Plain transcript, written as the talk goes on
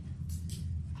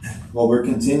Well, we're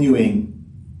continuing,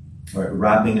 or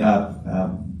wrapping up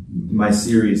my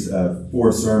series of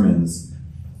 4 sermons.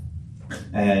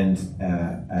 And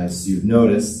as you've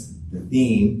noticed, the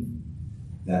theme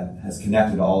that has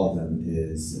connected all of them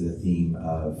is the theme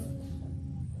of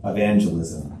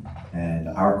evangelism and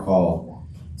our call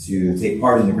to take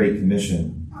part in the Great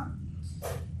Commission.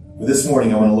 For this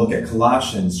morning, I want to look at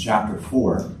Colossians chapter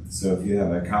 4. So if you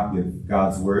have a copy of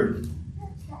God's Word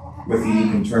with you,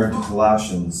 you can turn to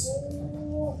Colossians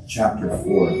chapter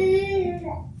 4.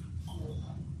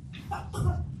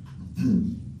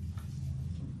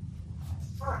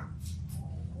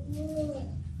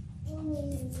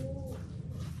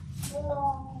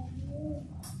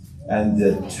 And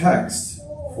the text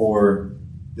for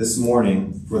this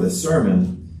morning, for the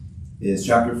sermon, is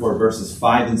chapter 4, verses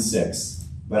 5 and 6.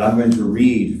 But I'm going to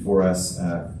read for us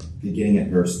beginning at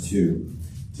verse 2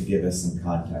 to give us some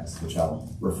context, which I'll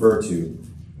refer to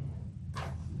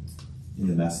in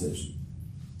the message.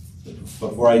 But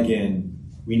before I begin,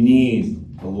 we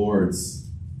need the Lord's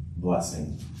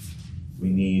blessing. We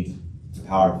need the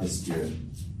power of His Spirit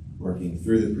working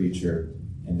through the preacher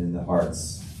and in the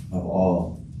hearts of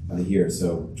all of the hearers.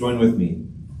 So join with me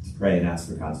to pray and ask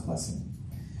for God's blessing.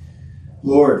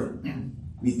 Lord,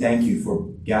 we thank you for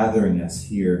gathering us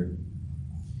here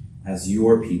as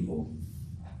your people,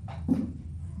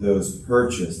 those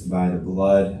purchased by the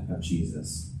blood of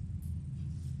Jesus,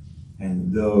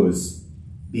 and those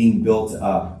being built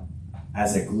up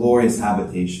as a glorious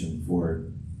habitation for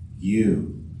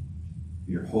you,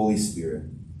 your Holy Spirit.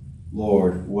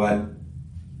 Lord, what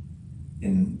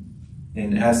an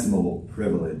inestimable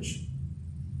privilege.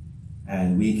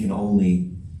 And we can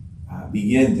only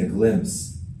begin to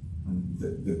glimpse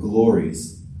the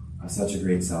glories of such a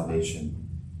great salvation.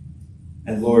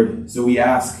 And Lord, so we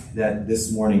ask that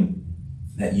this morning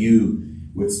that you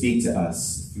would speak to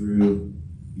us through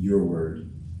your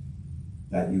word,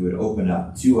 that you would open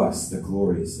up to us the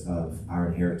glories of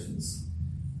our inheritance.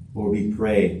 Lord, we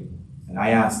pray, and I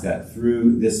ask that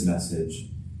through this message,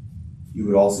 you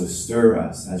would also stir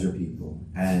us as your people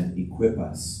and equip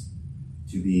us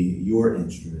to be your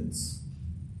instruments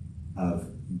of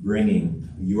bringing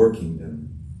your kingdom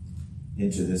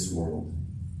into this world,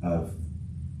 of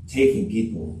taking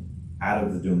people out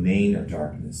of the domain of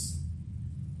darkness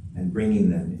and bringing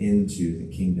them into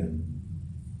the kingdom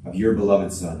of your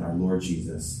beloved Son, our Lord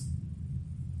Jesus.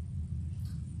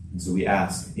 And so we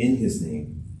ask in his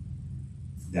name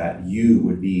that you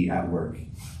would be at work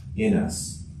in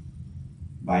us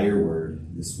by your word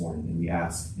this morning. And we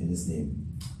ask in his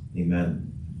name, amen.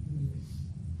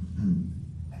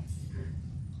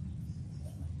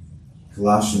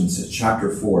 Colossians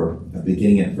chapter 4,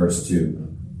 beginning at verse 2.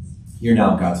 Hear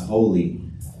now God's holy,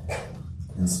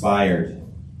 inspired,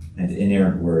 and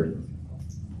inerrant word.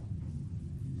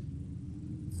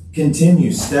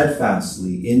 Continue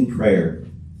steadfastly in prayer,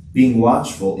 being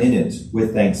watchful in it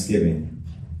with thanksgiving.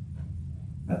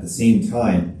 At the same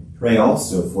time, pray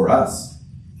also for us,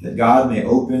 that God may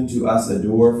open to us a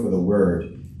door for the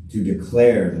word to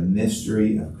declare the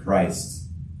mystery of Christ,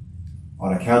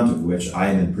 on account of which I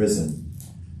am in prison,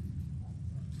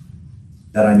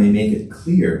 that I may make it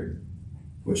clear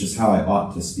which is how I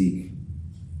ought to speak.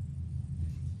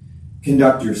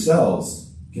 Conduct yourselves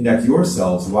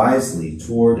wisely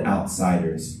toward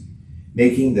outsiders,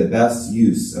 making the best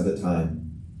use of the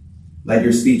time. Let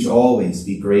your speech always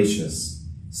be gracious,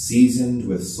 seasoned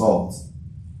with salt,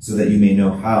 so that you may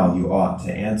know how you ought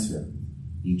to answer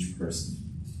each person.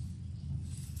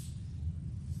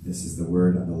 This is the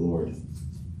word of the Lord.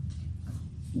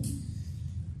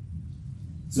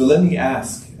 So let me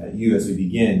ask you as we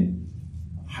begin,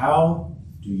 how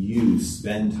do you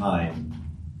spend time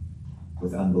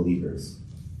with unbelievers?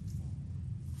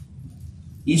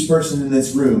 Each person in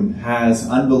this room has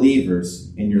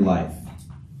unbelievers in your life.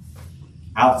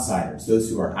 Outsiders, those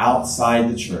who are outside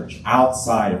the church,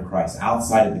 outside of Christ,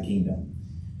 outside of the kingdom.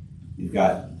 You've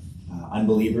got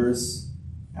unbelievers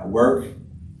at work.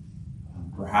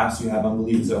 Perhaps you have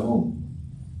unbelievers at home.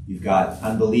 You've got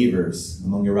unbelievers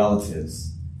among your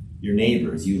relatives, your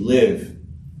neighbors. You live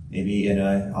maybe in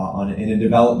a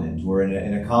development or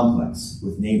in a complex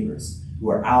with neighbors who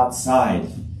are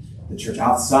outside the church,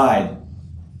 outside,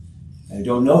 and who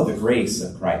don't know the grace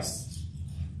of Christ.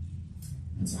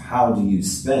 And so how do you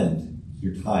spend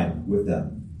your time with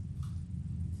them?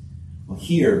 Well,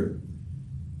 here,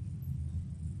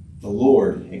 the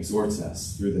Lord exhorts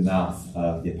us through the mouth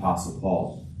of the Apostle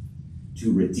Paul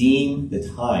to redeem the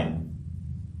time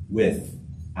with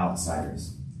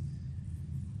outsiders.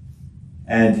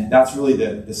 And that's really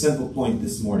the simple point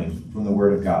this morning from the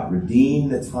Word of God. Redeem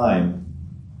the time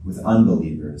with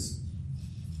unbelievers.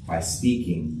 by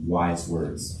speaking wise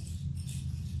words.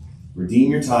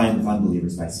 Redeem your time with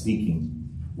unbelievers by speaking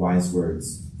wise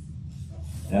words.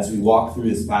 And as we walk through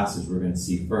this passage, we're going to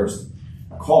see first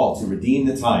a call to redeem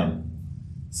the time.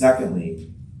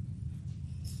 Secondly,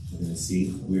 we're going to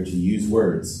see we are to use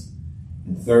words.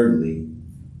 And thirdly,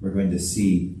 we're going to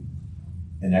see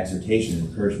an exhortation, an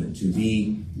encouragement to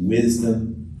be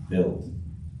wisdom-filled.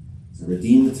 So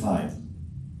redeem the time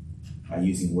by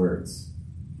using words,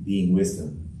 being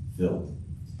wisdom-filled.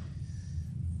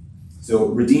 So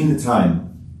redeem the time.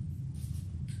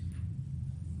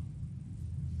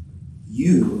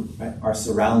 You are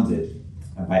surrounded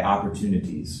by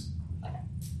opportunities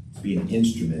to be an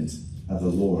instrument of the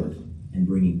Lord in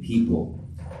bringing people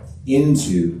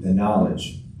into the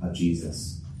knowledge of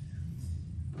Jesus.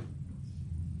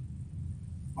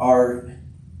 Are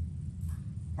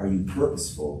you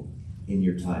purposeful in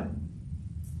your time?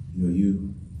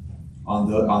 You on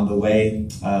the way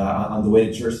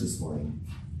to church this morning.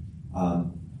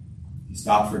 You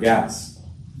stop for gas.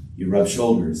 You rub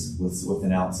shoulders with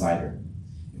an outsider.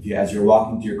 As you're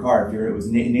walking to your car, if your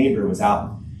neighbor was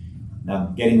out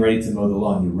getting ready to mow the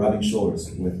lawn, you're rubbing shoulders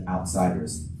with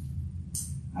outsiders.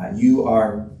 You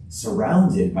are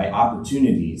surrounded by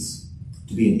opportunities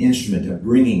to be an instrument of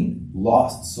bringing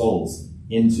lost souls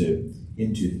into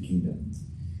the kingdom.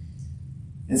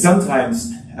 And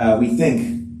sometimes we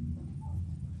think,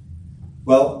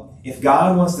 well, if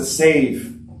God wants to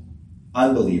save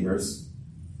unbelievers,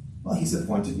 well, he's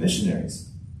appointed missionaries.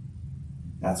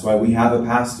 That's why we have a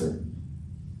pastor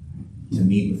to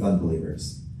meet with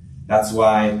unbelievers. That's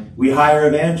why we hire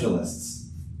evangelists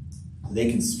so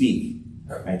they can speak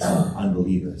to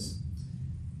unbelievers.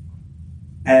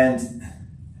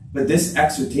 But this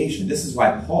exhortation, this is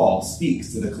why Paul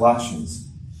speaks to the Colossians.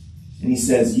 And he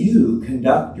says, you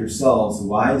conduct yourselves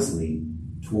wisely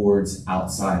towards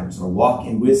outsiders, or walk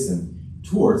in wisdom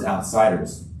towards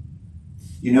outsiders.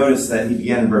 You notice that he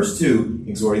began in verse 2,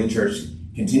 exhorting the church,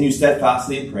 continue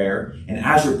steadfastly in prayer, and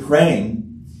as you're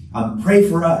praying, pray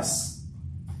for us.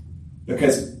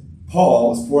 Because Paul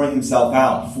was pouring himself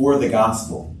out for the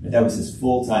gospel, and that was his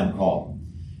full-time call.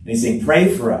 And he's saying,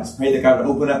 pray for us. Pray that God would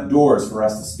open up doors for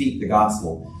us to speak the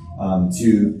gospel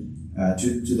to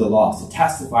the lost, to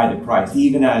testify to Christ,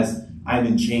 even as I'm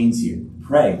in chains here.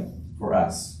 Pray for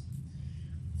us.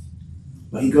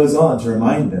 But he goes on to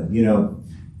remind them,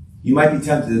 you might be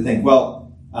tempted to think,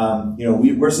 well,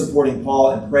 we're supporting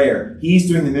Paul in prayer. He's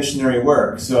doing the missionary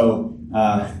work, so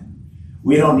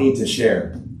we don't need to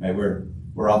share. Right?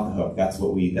 We're off the hook. That's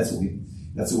what we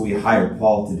hired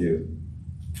Paul to do.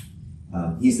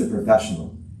 He's the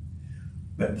professional.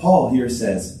 But Paul here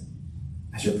says,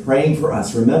 as you're praying for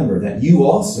us, remember that you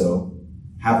also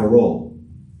have a role.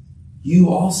 You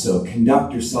also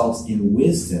conduct yourselves in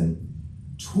wisdom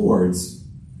towards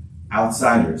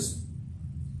outsiders.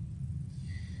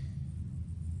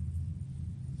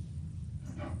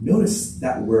 Notice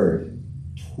that word,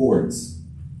 towards.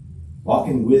 Walk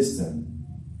in wisdom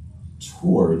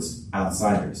towards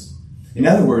outsiders. In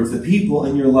other words, the people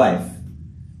in your life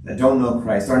that don't know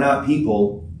Christ are not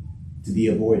people to be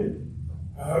avoided.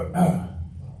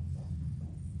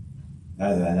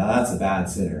 Now that's a bad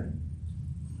sinner.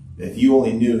 If you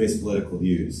only knew his political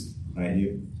views,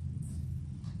 right?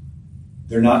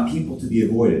 They're not people to be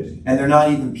avoided, and they're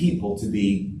not even people to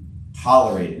be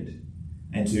tolerated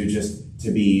and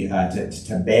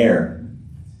to bear.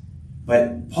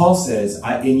 But Paul says,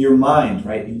 in your mind,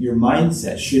 right? Your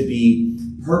mindset should be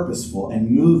purposeful and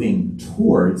moving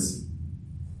towards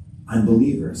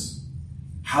unbelievers.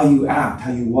 How you act,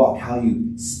 how you walk, how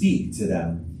you speak to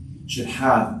them should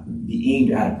be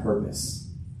aimed at a purpose.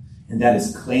 And that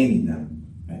is claiming them,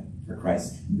 right, for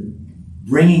Christ.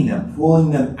 Bringing them,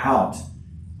 pulling them out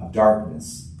of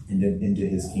darkness into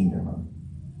his kingdom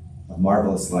of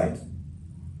marvelous light.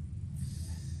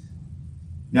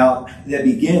 Now, that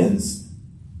begins,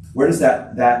 where does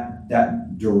that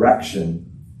direction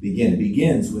begin? It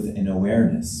begins with an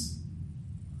awareness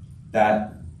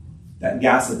that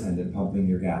gas attendant pumping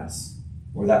your gas,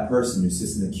 or that person who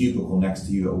sits in the cubicle next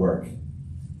to you at work,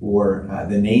 or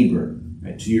the neighbor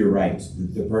right, to your right,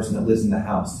 the person that lives in the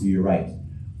house to your right,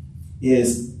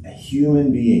 is a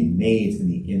human being made in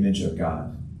the image of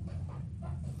God,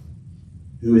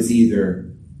 who is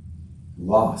either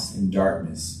lost in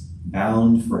darkness,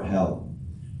 bound for hell,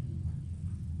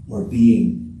 or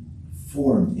being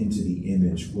formed into the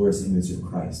glorious image of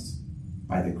Christ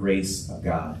by the grace of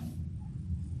God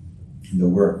and the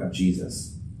work of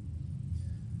Jesus.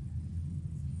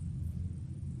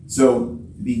 So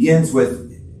it begins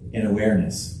with an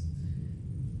awareness.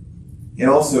 It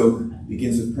also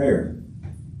begins with prayer.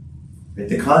 But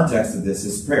the context of this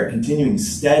is prayer, continuing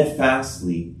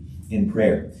steadfastly in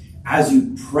prayer. As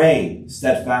you pray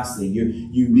steadfastly,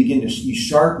 you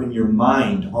sharpen your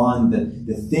mind on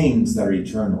the things that are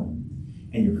eternal,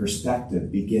 and your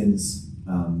perspective begins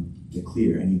to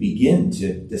clear, and you begin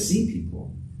to see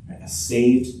people, right, as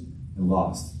saved and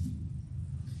lost.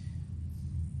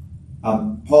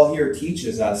 Paul here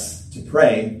teaches us to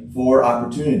pray for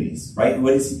opportunities, right?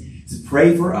 What is he? To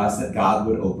pray for us that God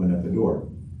would open up a door.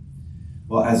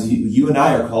 Well, as you and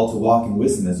I are called to walk in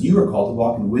wisdom, as you are called to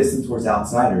walk in wisdom towards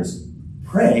outsiders,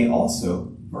 pray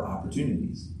also for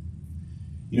opportunities.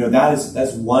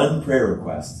 That's one prayer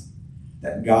request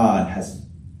that God has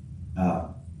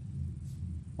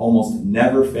almost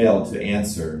never failed to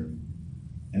answer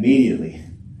immediately.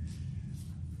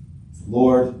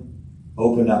 Lord,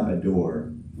 open up a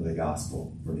door for the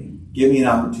gospel for me. Give me an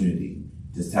opportunity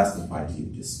to testify to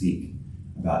you, to speak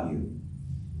about you.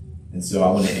 And so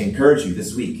I want to encourage you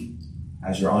this week,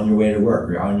 as you're on your way to work,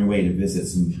 or on your way to visit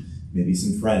maybe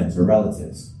some friends or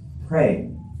relatives, pray,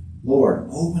 Lord,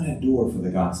 open a door for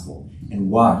the gospel,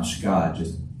 and watch God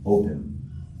just open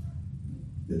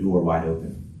the door wide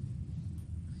open.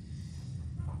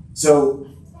 So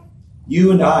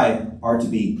you and I are to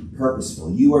be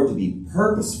purposeful. You are to be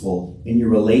purposeful in your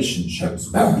relationships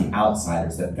with the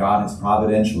outsiders that God has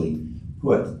providentially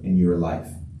put in your life.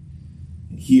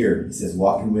 And here he says,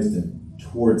 walk in wisdom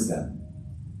towards them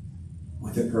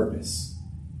with a purpose.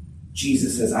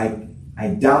 Jesus says, I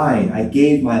died, I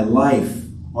gave my life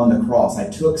on the cross. I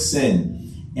took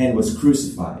sin and was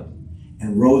crucified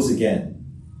and rose again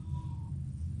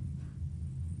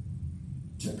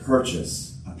to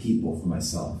purchase a people for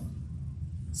myself,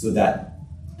 so that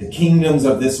the kingdoms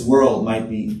of this world might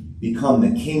become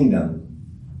the kingdom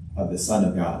of the Son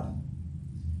of God,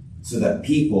 so that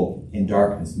people in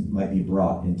darkness might be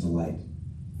brought into light,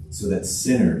 so that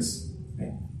sinners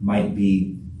might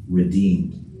be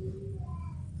redeemed.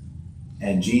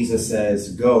 And Jesus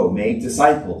says, go, make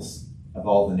disciples of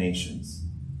all the nations.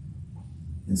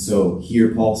 And so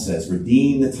here Paul says,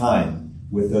 redeem the time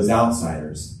with those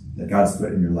outsiders that God's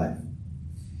put in your life.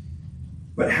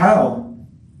 But how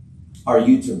are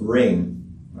you to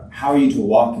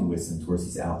walk in wisdom towards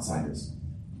these outsiders?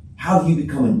 How do you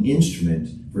become an instrument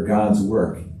for God's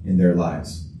work in their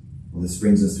lives? Well, this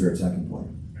brings us to our second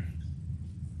point.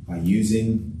 By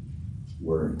using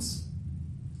words.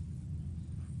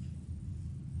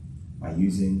 By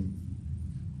using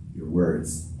your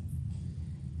words.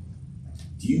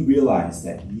 Do you realize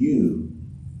that you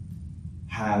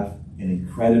have an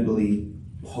incredibly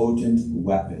potent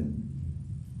weapon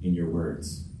in your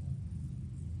words?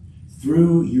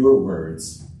 Through your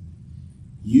words,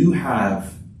 you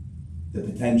have the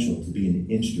potential to be an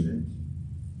instrument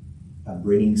of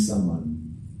bringing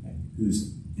someone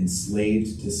who's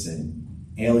enslaved to sin,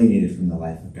 alienated from the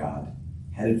life of God,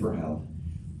 headed for hell,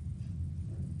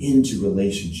 into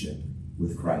relationship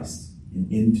with Christ and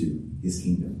into his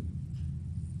kingdom.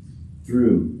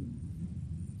 Through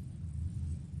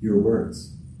your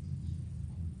words.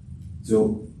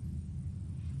 So,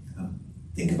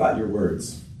 think about your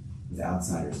words with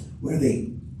outsiders. What are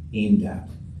they aimed at?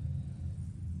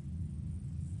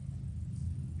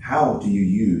 How do you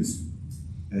use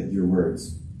your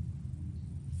words?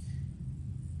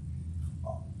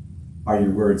 Are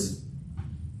your words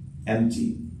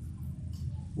empty?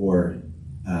 Or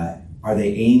are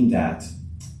they aimed at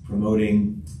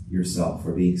promoting yourself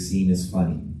or being seen as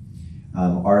funny?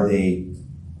 Are they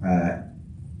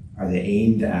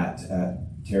aimed at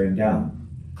tearing down?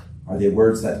 Are they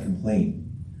words that complain?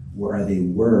 Or are they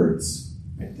words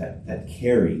that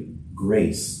carry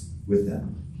grace with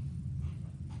them?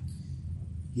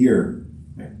 Here,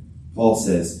 Paul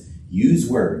says, use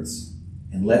words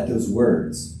and let those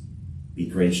words be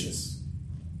gracious.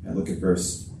 Now look at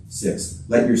verse 6.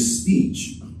 Let your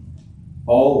speech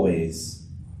always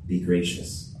be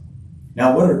gracious.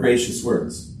 Now, what are gracious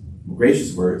words? Well,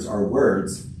 gracious words are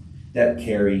words that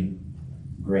carry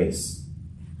grace.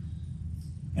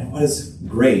 And what does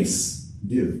grace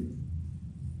do?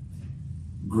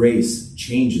 Grace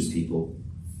changes people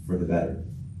for the better.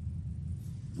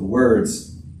 The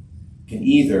words can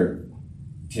either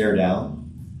tear down,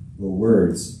 or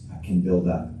words can build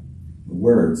up. The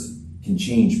words can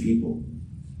change people.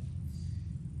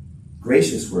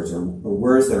 Gracious words are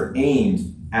words that are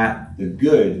aimed at the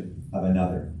good of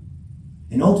another.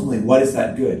 And ultimately, what is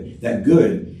that good? That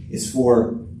good is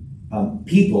for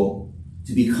people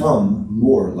to become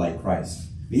more like Christ.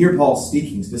 But here Paul's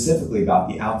speaking specifically about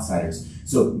the outsiders.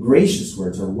 So gracious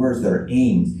words are words that are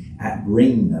aimed at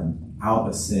bringing them out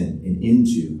of sin and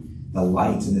into the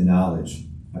light and the knowledge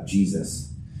of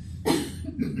Jesus.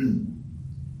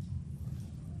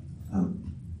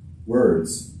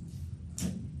 words.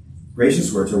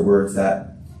 Gracious words are words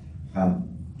that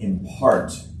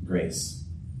impart grace.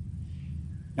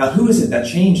 Now, who is it that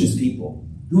changes people?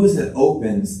 Who is it that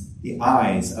opens the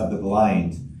eyes of the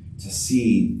blind to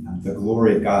see the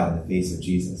glory of God in the face of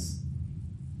Jesus?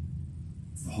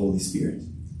 It's the Holy Spirit.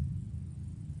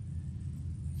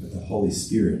 But the Holy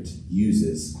Spirit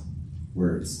uses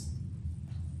words.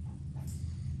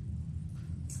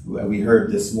 We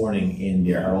heard this morning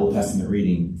in our Old Testament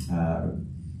reading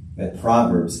that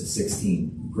Proverbs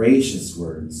 16, gracious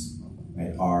words,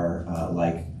 right, are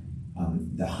like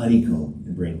the honeycomb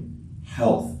and bring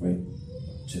health, right,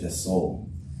 to the soul.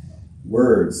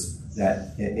 Words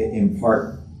that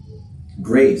impart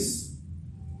grace,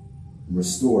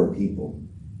 restore people.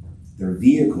 They're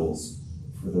vehicles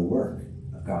for the work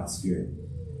of God's Spirit.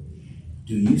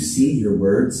 Do you see your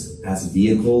words as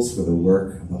vehicles for the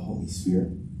work of the Holy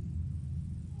Spirit?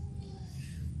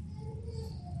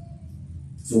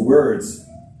 So words,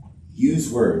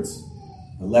 use words,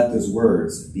 but let those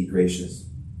words be gracious.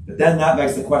 But then that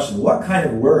begs the question, what kind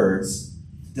of words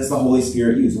does the Holy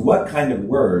Spirit use? What kind of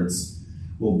words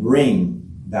will bring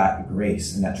that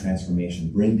grace and that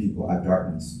transformation, bring people out of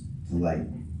darkness to light?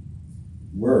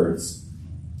 Words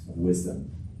of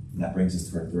wisdom. And that brings us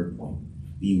to our third point.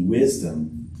 Be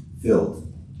wisdom filled.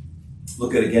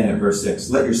 Look again at verse 6.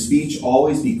 Let your speech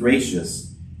always be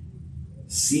gracious,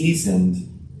 seasoned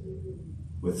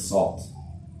with salt.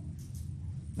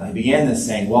 Now he began this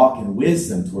saying, walk in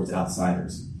wisdom towards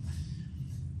outsiders.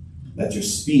 Let your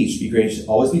speech be gracious,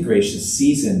 always be gracious,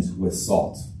 seasoned with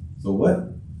salt. So what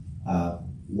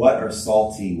are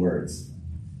salty words?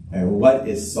 And what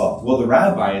is salt? Well, the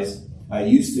rabbis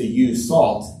used to use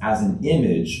salt as an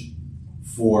image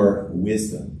for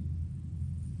wisdom.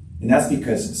 And that's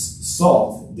because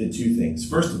salt did two things.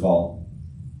 First of all,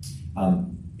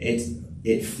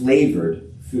 it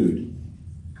flavored food.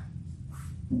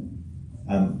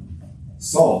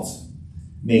 Salt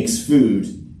makes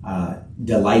food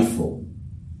delightful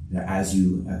as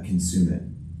you consume it.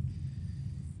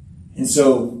 And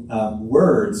so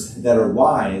words that are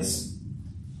wise,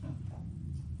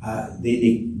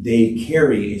 they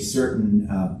carry a certain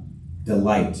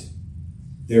delight.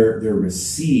 They're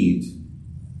received.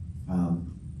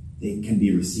 They can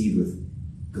be received with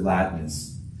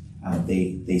gladness.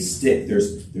 They stick.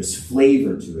 There's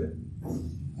flavor to it.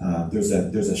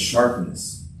 There's a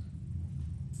sharpness.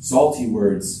 Salty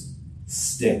words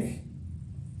stick,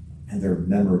 and they're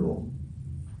memorable.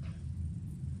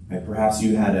 Right? Perhaps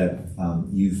you've had a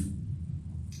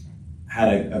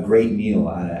great meal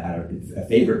at a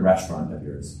favorite restaurant of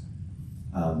yours,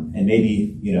 and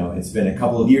maybe it's been a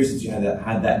couple of years since you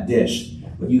had that dish,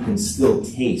 but you can still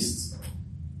taste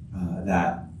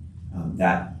that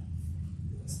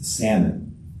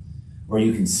salmon, or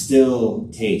you can still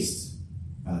taste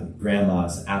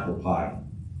grandma's apple pie.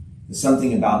 There's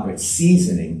something about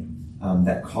seasoning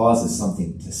that causes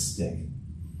something to stick.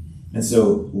 And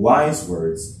so wise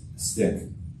words stick.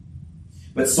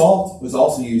 But salt was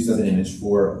also used as an image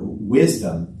for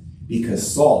wisdom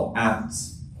because salt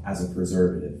acts as a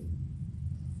preservative.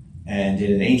 And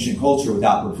in an ancient culture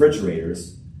without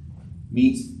refrigerators,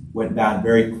 meat went bad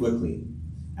very quickly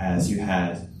as you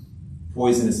had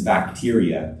poisonous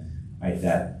bacteria, right,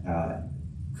 that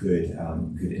could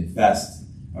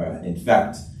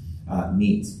infect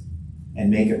meat and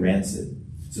make it rancid.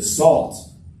 So salt,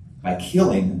 by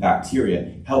killing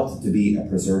bacteria, helped to be a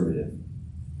preservative.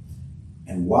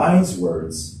 And wise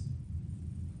words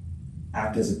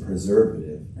act as a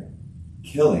preservative, right?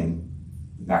 Killing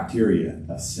the bacteria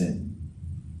of sin.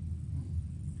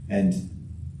 And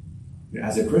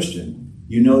as a Christian,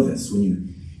 you know this when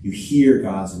you hear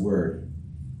God's word,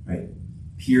 right?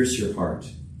 Pierce your heart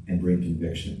and bring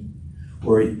conviction.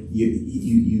 Or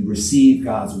you receive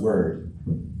God's word,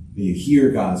 you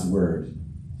hear God's word,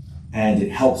 and it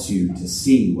helps you to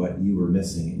see what you were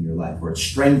missing in your life, or it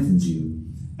strengthens you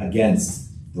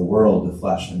against the world, the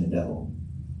flesh, and the devil.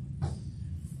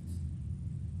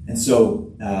 And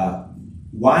so,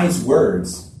 wise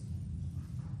words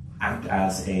act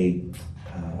as an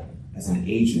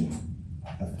agent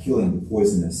of killing the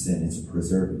poison of sin. It's a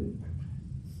preservative.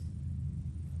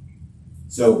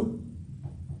 So,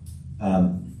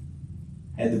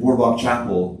 at the Boardwalk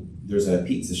Chapel, there's a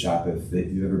pizza shop. If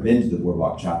you've ever been to the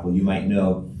Boardwalk Chapel, you might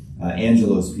know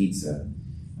Angelo's Pizza.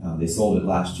 They sold it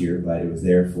last year, but it was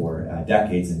there for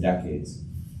decades and decades.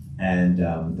 And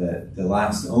the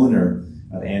last owner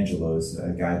of Angelo's, a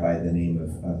guy by the name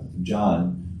of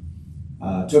John,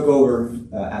 took over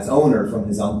as owner from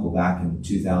his uncle back in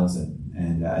 2000.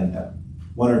 And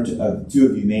one or two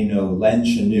of you may know Len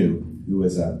Chanu, who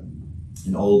was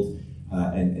an old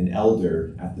an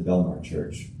elder at the Belmar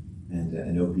Church and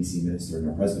an OPC minister in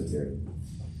our presbytery.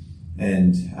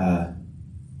 And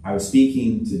I was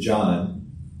speaking to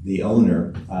John, the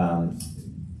owner,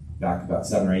 back about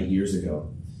 7 or 8 years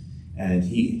ago. And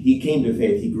he came to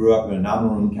faith. He grew up in a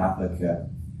non-Roman Catholic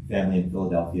family in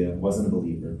Philadelphia, wasn't a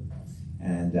believer,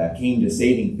 and came to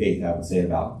saving faith, I would say,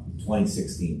 about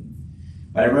 2016.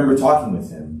 But I remember talking with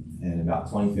him in about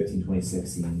 2015,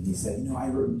 2016. He said,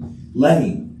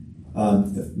 Lenny,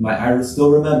 I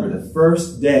still remember the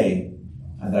first day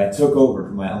that I took over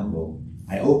from my uncle.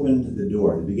 I opened the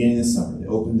door at the beginning of the summer. They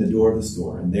opened the door of the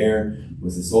store, and there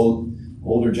was this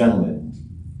older gentleman.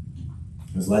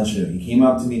 It was lunchtime. He came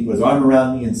up to me, put his arm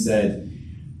around me, and said,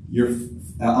 "Your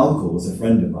uncle was a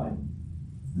friend of mine,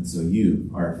 and so you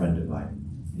are a friend of mine."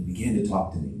 And he began to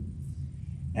talk to me.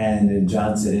 And then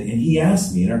John said, and he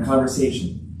asked me in our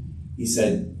conversation, he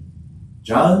said,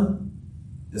 "John,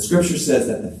 the scripture says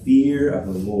that the fear of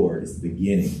the Lord is the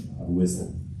beginning of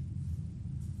wisdom.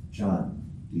 John,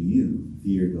 do you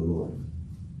fear the Lord?"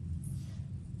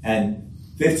 And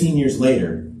 15 years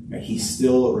later, he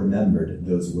still remembered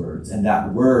those words, and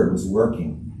that word was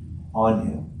working on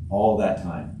him all that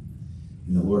time.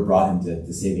 And the Lord brought him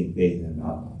to saving faith in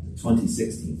about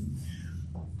 2016.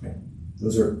 Okay.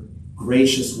 Those are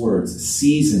gracious words,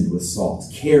 seasoned with salt,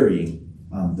 carrying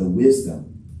the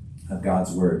wisdom of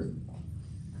God's word.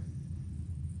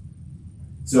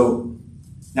 So,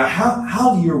 now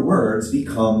how do your words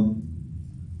become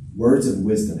words of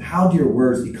wisdom? How do your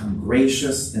words become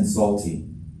gracious and salty?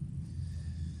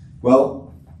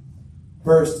 Well,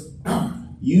 first,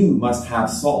 you must have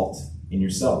salt in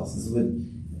yourselves. This is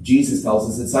what Jesus tells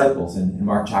his disciples in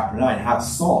Mark chapter 9. Have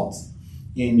salt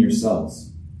in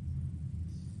yourselves.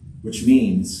 Which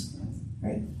means,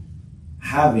 right,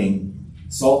 having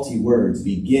salty words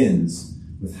begins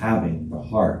with having the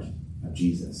heart of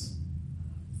Jesus.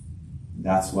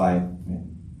 That's why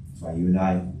you and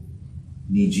I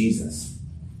need Jesus.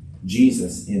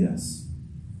 Jesus in us.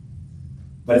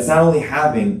 But it's not only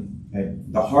having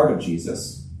the heart of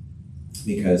Jesus,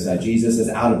 because Jesus is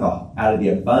out of the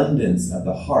abundance of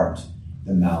the heart,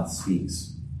 the mouth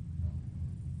speaks.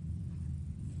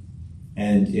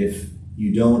 And if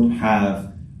you don't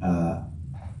have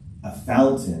a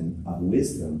fountain of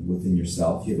wisdom within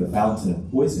yourself, you have a fountain of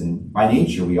poison. By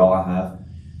nature, we all have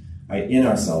in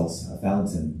ourselves a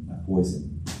fountain of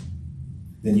poison.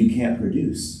 Then you can't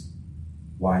produce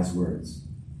wise words.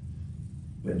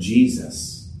 But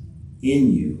Jesus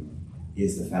in you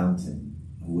is the fountain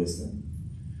of wisdom.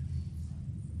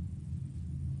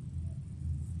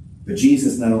 But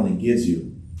Jesus not only gives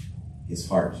you his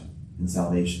heart and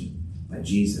salvation, but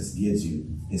Jesus gives you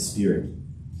his Spirit.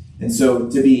 And so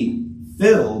to be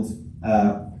filled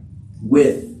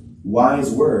with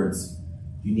wise words,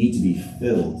 you need to be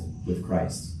filled with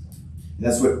Christ. And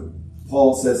that's what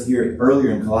Paul says here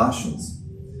earlier in Colossians.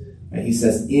 He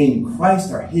says, "In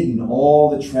Christ are hidden all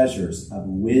the treasures of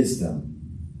wisdom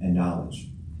and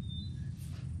knowledge."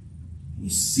 You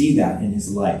see that in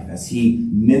his life as he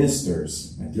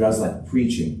ministers throughout his life,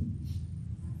 preaching.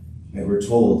 And we're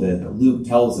told that Luke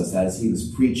tells us that as he was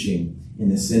preaching in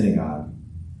the synagogue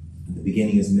at the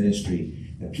beginning of his ministry,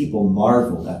 that people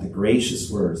marveled at the gracious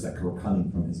words that were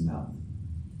coming from his mouth.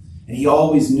 And he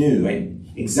always knew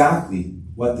exactly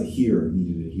what the hearer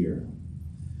needed to hear.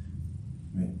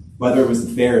 Whether it was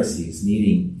the Pharisees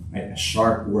needing a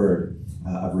sharp word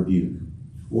of rebuke,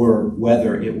 or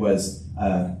whether it was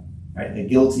a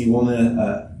guilty woman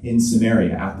in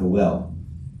Samaria at the well,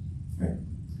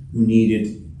 who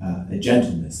needed a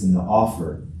gentleness in the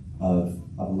offer of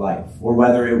life, or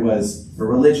whether it was a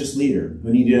religious leader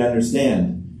who needed to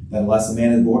understand that unless a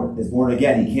man is born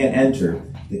again, he can't enter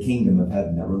the kingdom of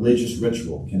heaven. That religious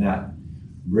ritual cannot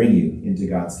bring you into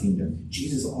God's kingdom.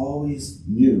 Jesus always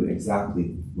knew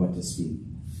exactly what to speak,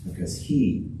 because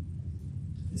he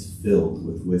is filled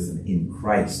with wisdom. In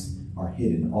Christ are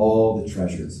hidden all the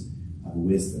treasures of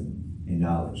wisdom and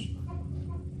knowledge.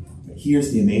 But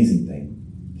here's the amazing thing.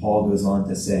 Paul goes on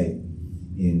to say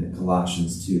in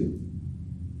Colossians 2,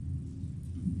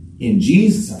 "In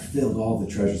Jesus are filled all the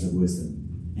treasures of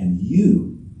wisdom, and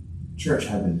you, church,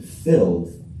 have been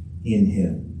filled in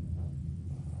him."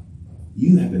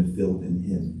 You have been filled in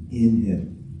him.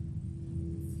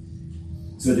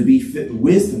 So to be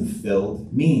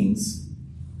wisdom-filled means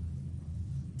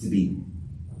to be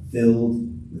filled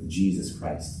with Jesus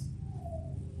Christ.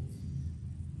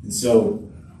 And so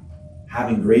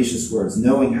having gracious words,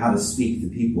 knowing how to speak to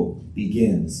people,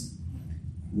 begins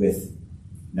with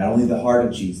not only the heart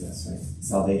of Jesus,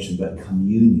 salvation, but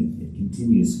communion. It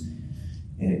continues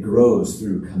and it grows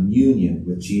through communion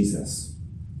with Jesus.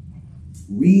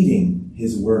 reading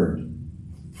his word,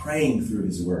 praying through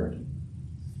his word.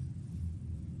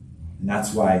 And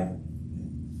that's why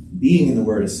being in the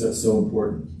word is so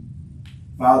important.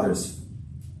 Fathers,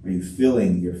 are you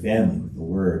filling your family with the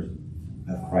word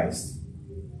of Christ?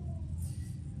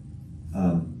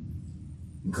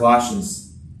 In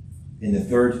Colossians, in the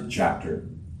 3rd chapter,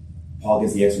 Paul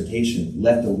gives the exhortation,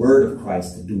 let the word of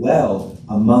Christ dwell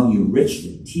among you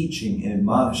richly, teaching and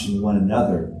admonishing one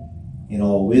another in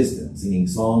all wisdom, singing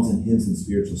psalms and hymns and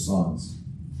spiritual songs.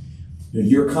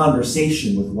 Your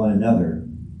conversation with one another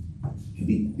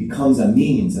becomes a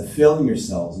means of filling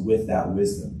yourselves with that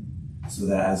wisdom, so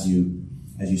that as you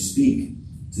speak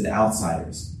to the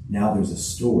outsiders, now there's a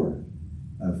store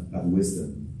of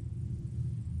wisdom.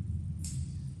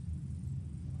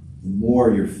 The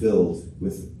more you're filled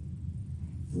with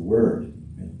the Word,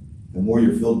 the more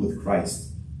you're filled with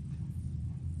Christ,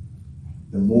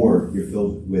 the more you're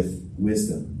filled with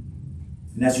wisdom.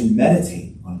 And as you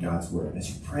meditate on God's Word, as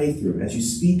you pray through it, as you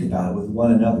speak about it with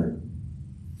one another,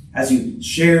 as you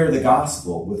share the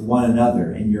gospel with one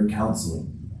another in your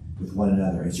counseling with one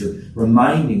another, as you're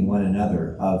reminding one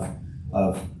another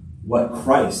of what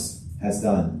Christ has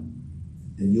done,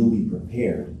 then you'll be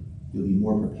prepared. You'll be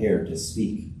more prepared to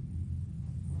speak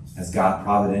as God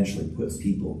providentially puts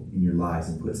people in your lives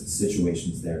and puts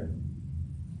situations there.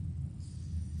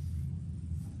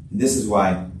 And this is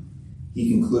why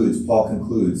Paul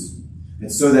concludes,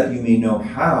 it's so that you may know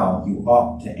how you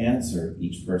ought to answer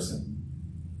each person.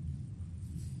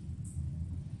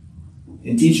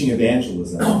 In teaching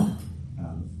evangelism,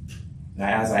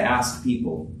 as I ask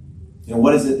people,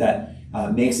 what is it that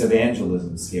makes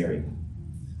evangelism scary?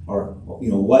 Or,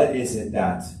 what is it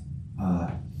that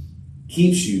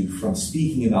keeps you from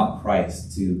speaking about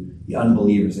Christ to the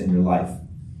unbelievers in your life?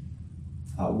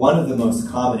 One of the most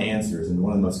common answers and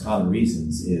one of the most common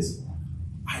reasons is,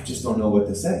 I just don't know what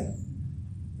to say.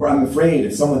 Or I'm afraid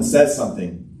if someone says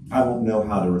something, I won't know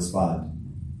how to respond.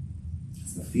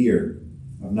 It's the fear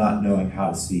of not knowing how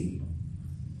to speak.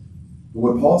 But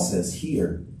what Paul says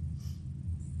here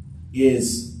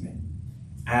is,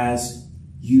 as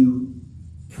you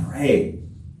pray,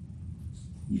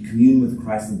 you commune with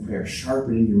Christ in prayer,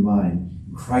 sharpen in your mind.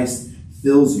 Christ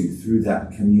fills you through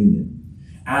that communion.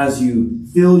 As you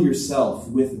fill yourself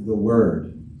with the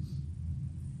Word,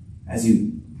 as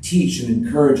you teach and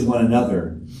encourage one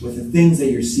another with the things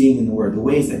that you're seeing in the Word, the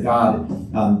ways that God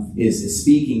is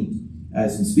speaking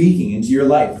into your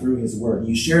life through His Word,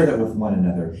 you share that with one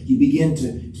another. You begin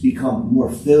to become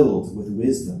more filled with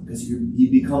wisdom because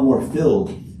you become more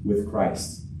filled with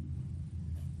Christ.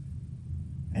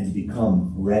 And you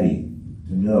become ready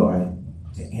to know,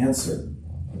 to answer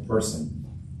the person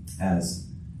as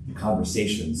the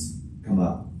conversations come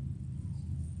up.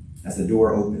 As the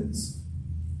door opens,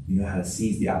 you know how to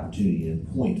seize the opportunity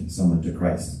and point someone to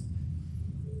Christ.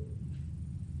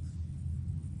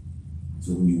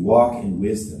 So when you walk in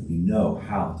wisdom, you know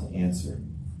how to answer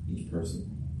each person.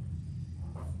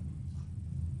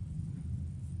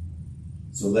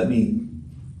 So let me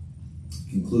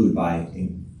conclude by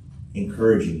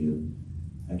encouraging you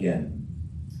again.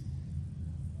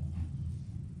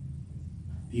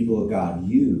 People of God,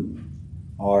 you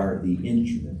are the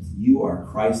instrument. You are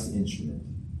Christ's instrument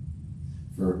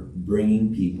for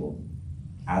bringing people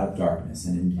out of darkness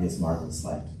and into His marvelous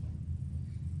light.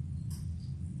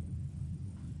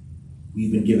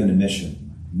 We've been given a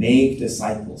mission. Make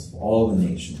disciples of all the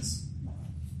nations,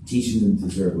 teaching them to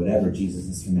observe whatever Jesus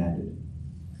has commanded.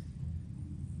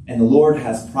 And the Lord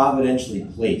has providentially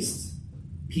placed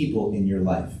people in your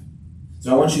life.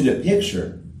 So I want you to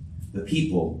picture the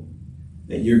people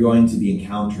that you're going to be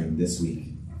encountering this week.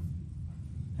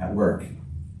 At work.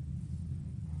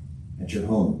 At your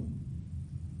home.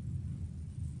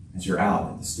 As you're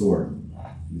out at the store.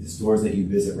 The stores that you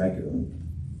visit regularly.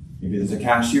 Maybe there's a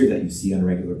cashier that you see on a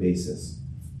regular basis.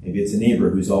 Maybe it's a neighbor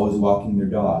who's always walking their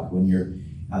dog when you're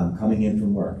coming in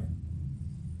from work.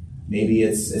 Maybe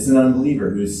it's an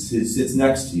unbeliever who sits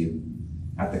next to you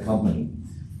at the company.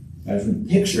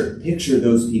 Picture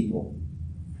those people.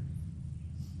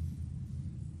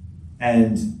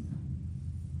 And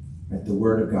the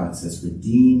Word of God says,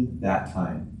 redeem that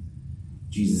time.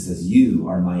 Jesus says, you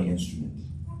are my instrument.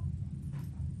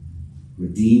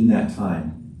 Redeem that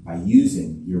time by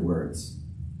using your words.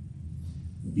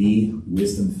 Be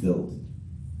wisdom-filled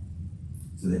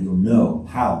so that you'll know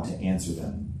how to answer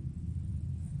them.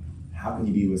 How can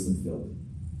you be wisdom-filled?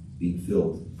 Being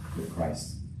filled with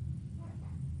Christ.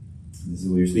 And this is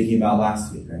what we were speaking about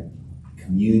last week, right?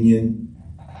 Communion,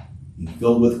 being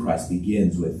filled with Christ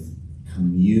begins with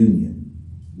communion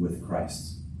with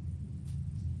Christ.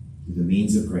 Through the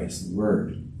means of grace, the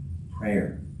Word,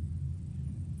 prayer,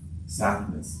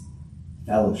 sacraments,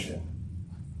 fellowship.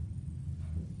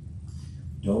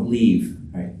 Don't leave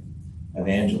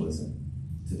evangelism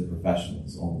to the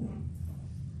professionals only.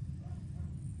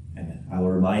 And I will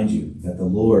remind you that the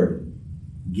Lord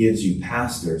gives you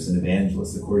pastors and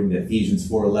evangelists according to Ephesians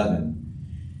 4:11.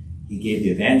 He gave the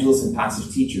evangelists and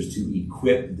pastors teachers to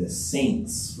equip the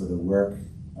saints for the work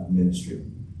of ministry.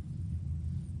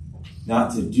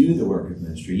 Not to do the work of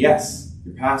ministry. Yes,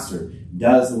 your pastor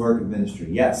does the work of ministry.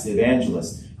 Yes, the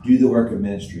evangelists do the work of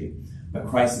ministry. But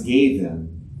Christ gave them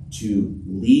to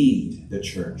lead the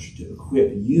church, to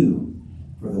equip you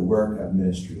for the work of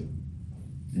ministry.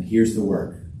 And here's the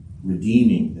work: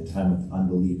 redeeming the time of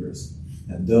unbelievers,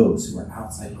 that those who are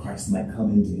outside Christ might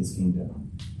come into his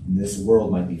kingdom. And this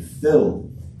world might be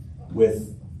filled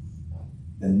with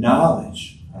the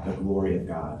knowledge of the glory of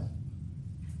God.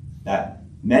 That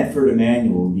Medford,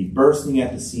 Immanuel, will be bursting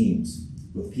at the seams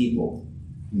with people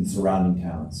in the surrounding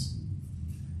towns,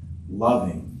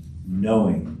 loving,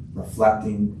 knowing,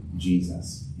 reflecting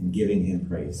Jesus, and giving him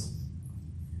praise.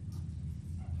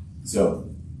 So,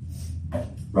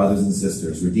 brothers and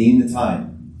sisters, redeem the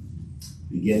time.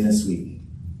 Begin this week.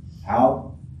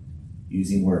 How?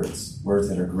 Using words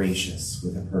that are gracious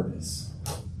with a purpose,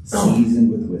 seasoned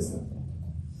with wisdom.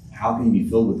 How can you be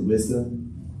filled with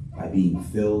wisdom? By being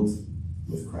filled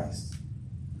with Christ.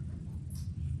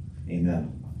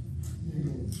 Amen.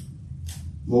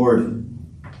 Lord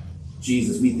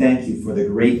Jesus, we thank you for the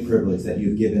great privilege that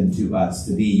you've given to us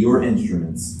to be your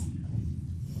instruments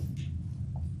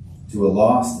to a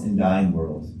lost and dying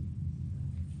world.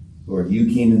 Lord,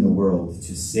 you came in the world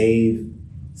to save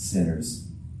sinners.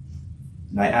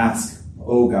 And I ask,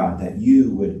 oh God, that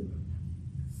you would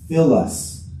fill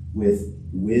us with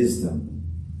wisdom,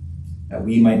 that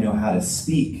we might know how to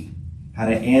speak, how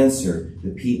to answer the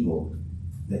people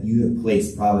that you have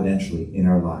placed providentially in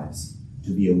our lives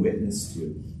to be a witness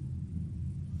to.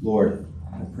 Lord,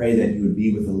 I pray that you would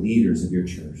be with the leaders of your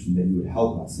church and that you would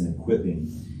help us in equipping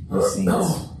the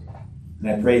saints. And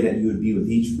I pray that you would be with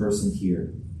each person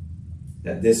here,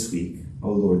 that this week,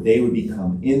 oh Lord, they would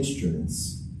become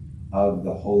instruments of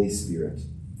the Holy Spirit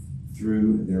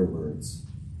through their words.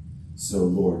 So,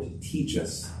 Lord, teach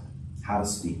us how to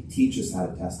speak. Teach us how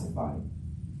to testify.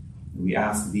 And we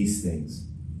ask these things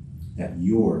that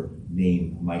your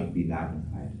name might be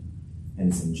magnified. And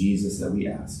it's in Jesus that we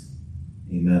ask.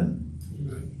 Amen.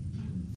 Amen.